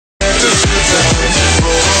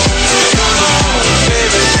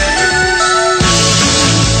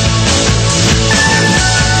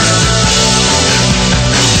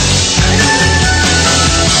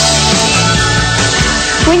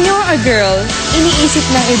iniisip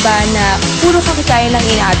ng iba na puro kakikain lang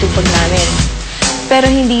inaatupag namin. Pero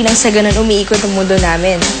hindi lang sa ganun umiikot ang mundo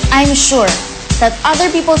namin. I'm sure that other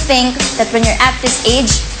people think that when you're at this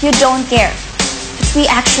age, you don't care. But we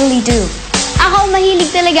actually do. Ako,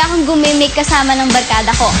 mahilig talaga akong gumimik kasama ng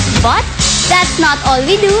barkada ko. But that's not all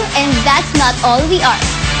we do and that's not all we are.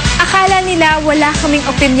 Akala nila wala kaming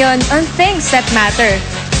opinion on things that matter.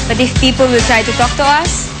 But if people will try to talk to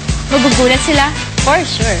us, magugulat sila, for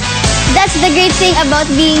sure. That's the great thing about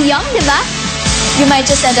being young, di ba? You might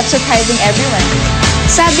just end up surprising everyone.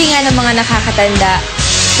 Sabi nga ng mga nakakatanda,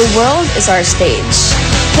 the world is our stage.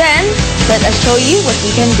 Then, let us show you what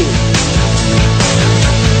we can do.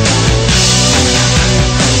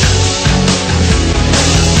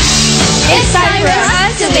 It's time for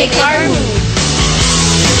us to make our move.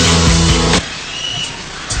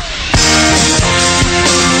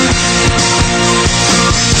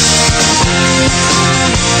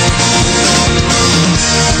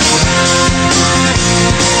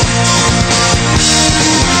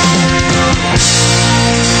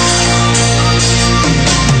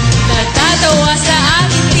 Natatawa sa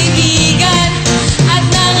aking kaibigan at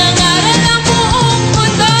nangangaral ang buong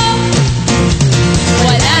mundo.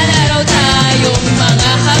 Wala na raw tayong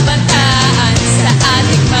mga kabataan sa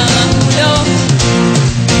ating mga ulo.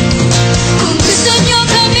 Kung gusto nyo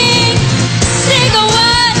kami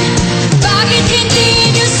sigawan, bakit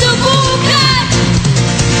hindi nyo subukan?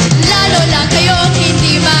 Lalo lang kayong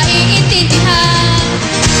hindi maiintindihan.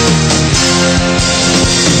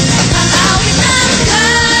 Ang awit ng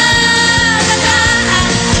kabataan,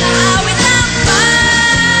 ang awit ng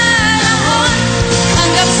panahon,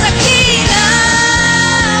 hanggang sa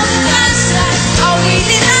kinabukasan,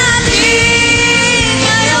 awitin natin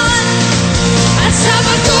ngayon. At sa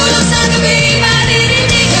pagtulog sa gabi,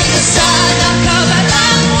 maririnig ang dasal ng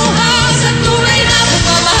kabatang uhaw sa tunay na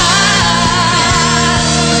pagmamahal.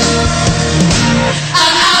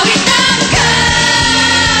 Ang awit ng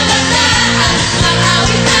kabataan, ang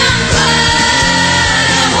awit ng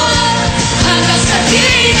panahon, hanggang sa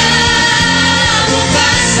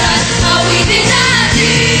kinabukasan, awitin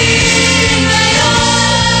natin ngayon.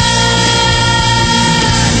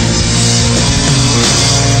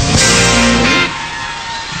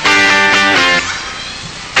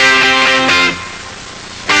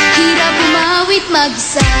 Hirap umawit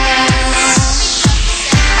mag-isa,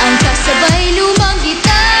 ang kasabay lumang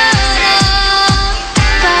gitara,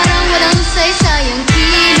 parang walang saysay ang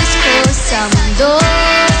kilos ko sa mundo.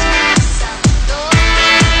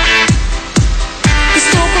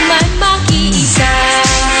 Gusto ko man makiisa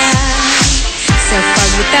sa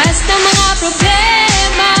pagbutas ng mga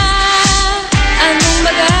problema. Anong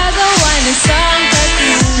magagawa ng isang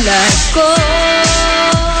katulad ko?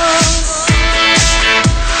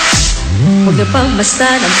 Huwag na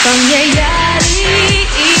pangmasdan ang pangyayari,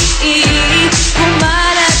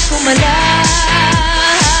 kumalat, kumalaw,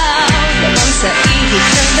 labang sa ihip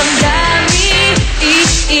ng damdamin,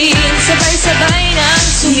 sabay-sabay ng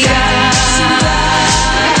sumigaw.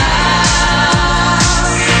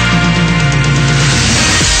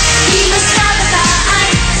 Kilos kabataan,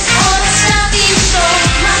 oras natin to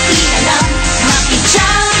makialam,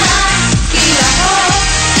 makijama, kilahok.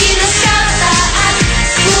 Kilos kabataan,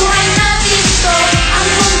 buhay natin to, ang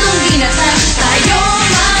mundong ginatan, tayo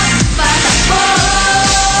magpatakbo.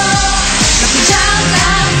 Makijama,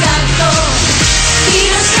 ganto.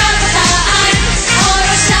 Kilos kabataan,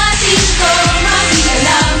 oras natin to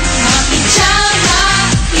makialam, makijama,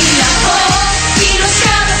 kilahok. Kilos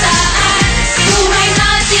kabataan, buhay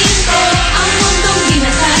natin to, ang mundong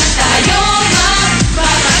ginatan, tayo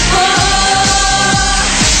magpatakbo.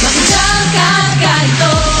 Makijama,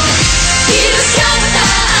 ganto. Kilos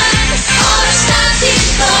kabataan, oras natin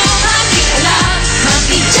to makialam,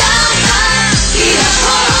 makijama,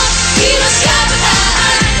 kilahok. Kilos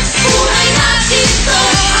kabataan, buhay natin to,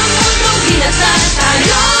 ang mundong ginatan,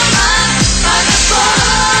 tayo magpatakbo.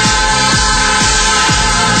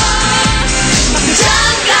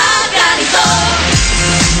 Makijama, ganito.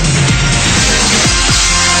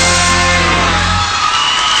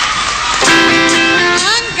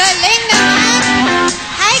 Ang galing naman!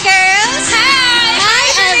 Hi, girls! Hi,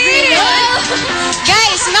 everyone!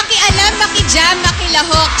 Guys, makialam, makijam,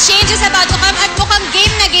 makilahok. Change is about to come at mukhang game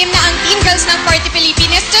na ang Teen Girls ng Forte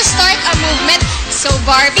Pilipinas to start a movement. So,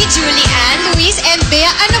 Barbie, Julie Ann, Luis, and Bea,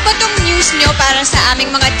 ano ba tong news nyo para sa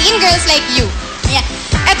aming mga teen girls like you? Yeah.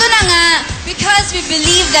 Eto na nga, because we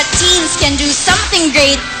believe that teens can do something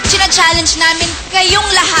great, china-challenge namin kayong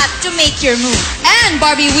lahat to make your move. And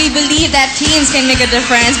Barbie, we believe that teens can make a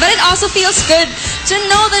difference, but it also feels good to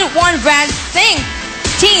know that one brand think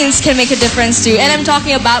teens can make a difference too. And I'm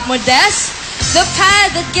talking about Modest the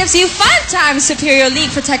pad that gives you 5 times superior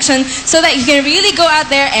leak protection so that you can really go out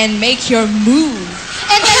there and make your move.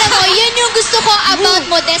 And alam mo, yun yung gusto ko about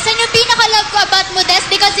Modest. And yung pinaka-love ko about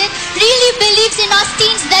Modest because it really believes in us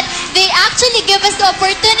teens that they actually give us the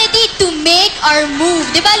opportunity to make our move.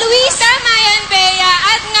 Diba, Luis? Tama yan, Bea.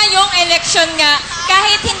 At ngayong election nga,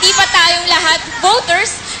 kahit hindi pa tayong lahat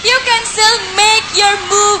voters, you can still make your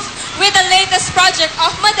move with the latest project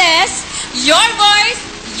of Modest, Your Voice,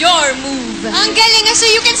 Your Move. Ang galing nga, so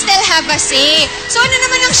you can still have a say. So ano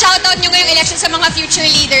naman ang shoutout nyo ngayong election sa mga future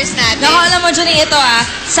leaders natin? Naku, alam mo, Johnny, ito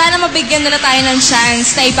sana mabigyan nila tayo ng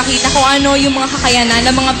chance na ipakita kung ano yung mga kakayanan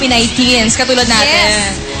ng mga Pinay teens katulad natin.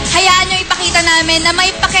 Yes. Hayaan nyo ipakita namin na may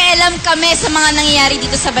pakialam kami sa mga nangyayari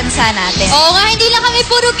dito sa bansa natin. Oo nga, hindi lang kami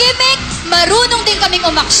puro gimmick. Marunong din kaming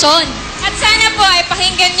umaksyon. At sana po ay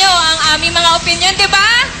pakinggan nyo ang aming mga opinion, di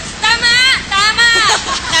ba? Tama! Tama!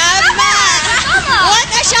 Tama!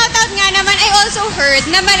 What a shoutout nga naman. I also heard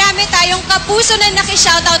na marami tayong kapuso na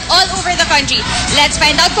naki-shoutout all over the country. Let's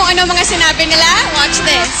find out kung ano mga sinabi nila. Watch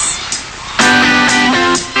this.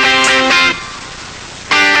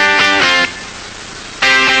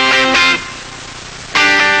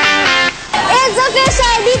 It's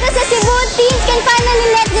official! Dito sa Cebu, teens can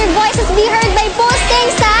finally let their voices be heard by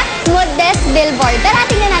posting sa Modest Billboard. Tara,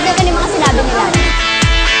 tingnan natin ano yung mga sinabi nila.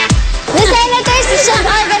 The senators should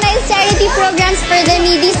organize charity programs for the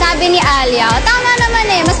needy, sabi ni Alia. Tama naman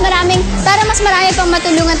para mas marami pang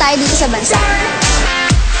matulungan tayo dito sa bansa.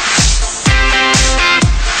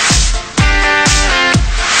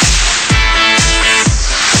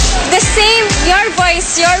 The same Your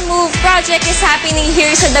Voice, Your Move project is happening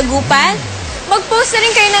here sa Dagupan. Mag-post na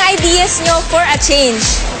rin kayo ng ideas nyo for a change.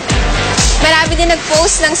 Marami din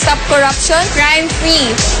nag-post ng Stop Corruption, Crime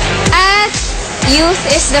Free. At Youth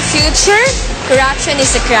is the future, corruption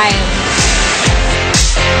is a crime.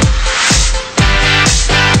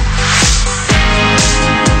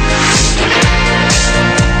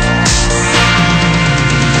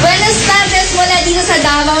 Buenos tardes mula dito sa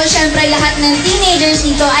Davao. Siyempre, lahat ng teenagers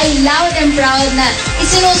dito ay loud and proud na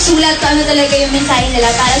isinusulat kung ano talaga yung mensahe nila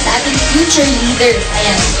para sa ating future leaders.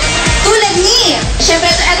 Ayan. Tulad ni, siyempre,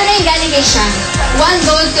 ito na yung galing kay Shang. One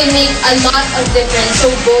vote can make a lot of difference,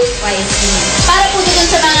 so vote wisely. Para po dun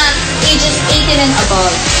sa mga ages 18 and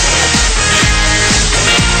above.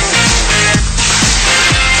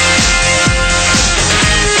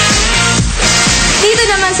 Dito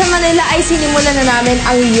naman sa Manila ay sinimulan na namin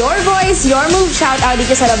ang Your Voice, Your Move shoutout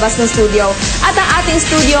dito sa labas ng studio. At ang ating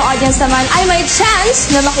studio audience naman ay may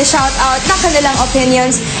chance na maki-shoutout ng kanilang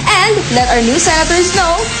opinions and let our new senators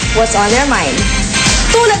know what's on their mind.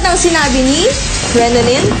 Tulad ng sinabi ni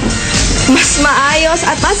Gwendolyn, mas maayos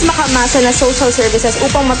at mas makamasa na social services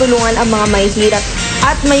upang matulungan ang mga mahihirap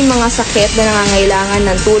at may mga sakit na nangangailangan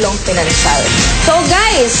ng tulong pinansyal. So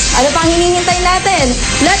guys, ano pang hinihintay natin?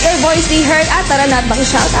 Let your voice be heard at tara na at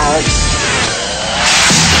maki-shoutout.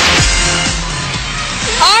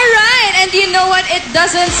 Alright, and you know what? It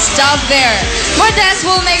doesn't stop there. Modest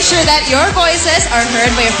will make sure that your voices are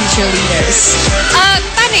heard by your future leaders.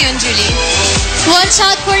 Paano yun, Julie? Watch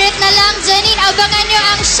out for it na lang, Janine. Abangan nyo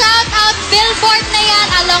ang shoutout billboard na yan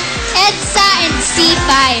along EDSA and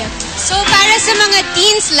C5. So, para sa mga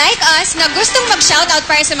teens like us na gustong mag-shoutout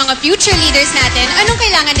para sa mga future leaders natin, anong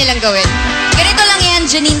kailangan nilang gawin? Ganito lang yan,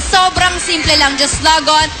 Janine. Sobrang simple lang. Just log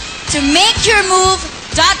on to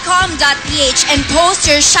makeyourmove.com.ph and post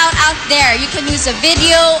your shoutout there. You can use a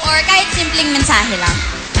video or kahit simpleng mensahe lang.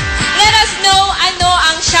 Let us know ano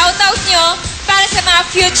ang shoutout nyo para sa mga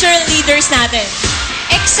future leaders natin.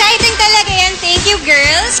 Exciting talaga yan. Thank you,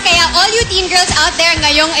 girls. Kaya all you teen girls out there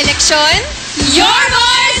ngayong eleksyon, your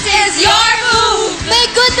voice is your move! May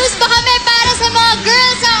good news pa kami para sa mga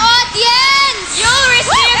girls sa audience! You'll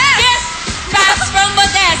receive this pass from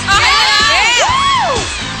Modest. Okay?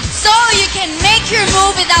 So you can make your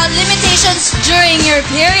move without limitations during your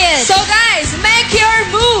period. So guys, make your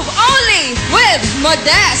move only with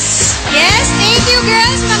Modest. Yes, thank you,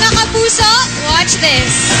 girls. Mga kapuso, watch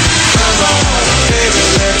this.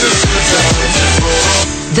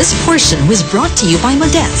 This portion was brought to you by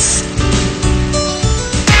Modest.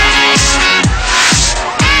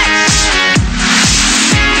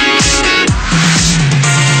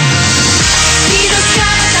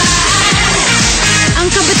 Ang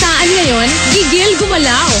kabataan ngayon, gigil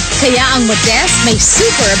gumalaw. Kaya ang Modest may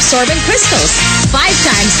super absorbent crystals. 5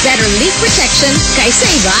 times better leak protection kaysa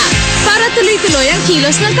iba. Para tuloy-tuloy ang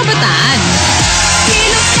kilos ng kabataan.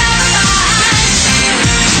 Kilos kabataan!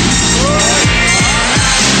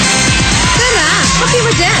 Tara,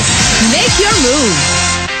 maki-Modest. Make your move.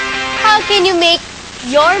 How can you make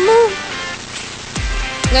your move?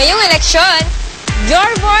 Ngayong eleksyon, your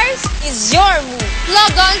voice is your move.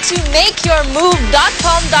 Log on to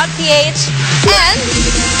makeyourmove.com.ph and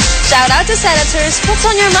shout out to senators. What's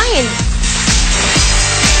on your mind?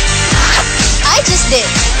 I just did.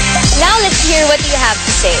 Now let's hear what you have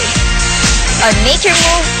to say on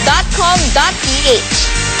makeyourmove.com.ph.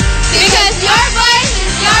 Because your voice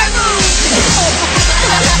is your move.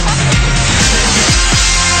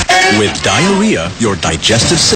 With diarrhea, your digestive system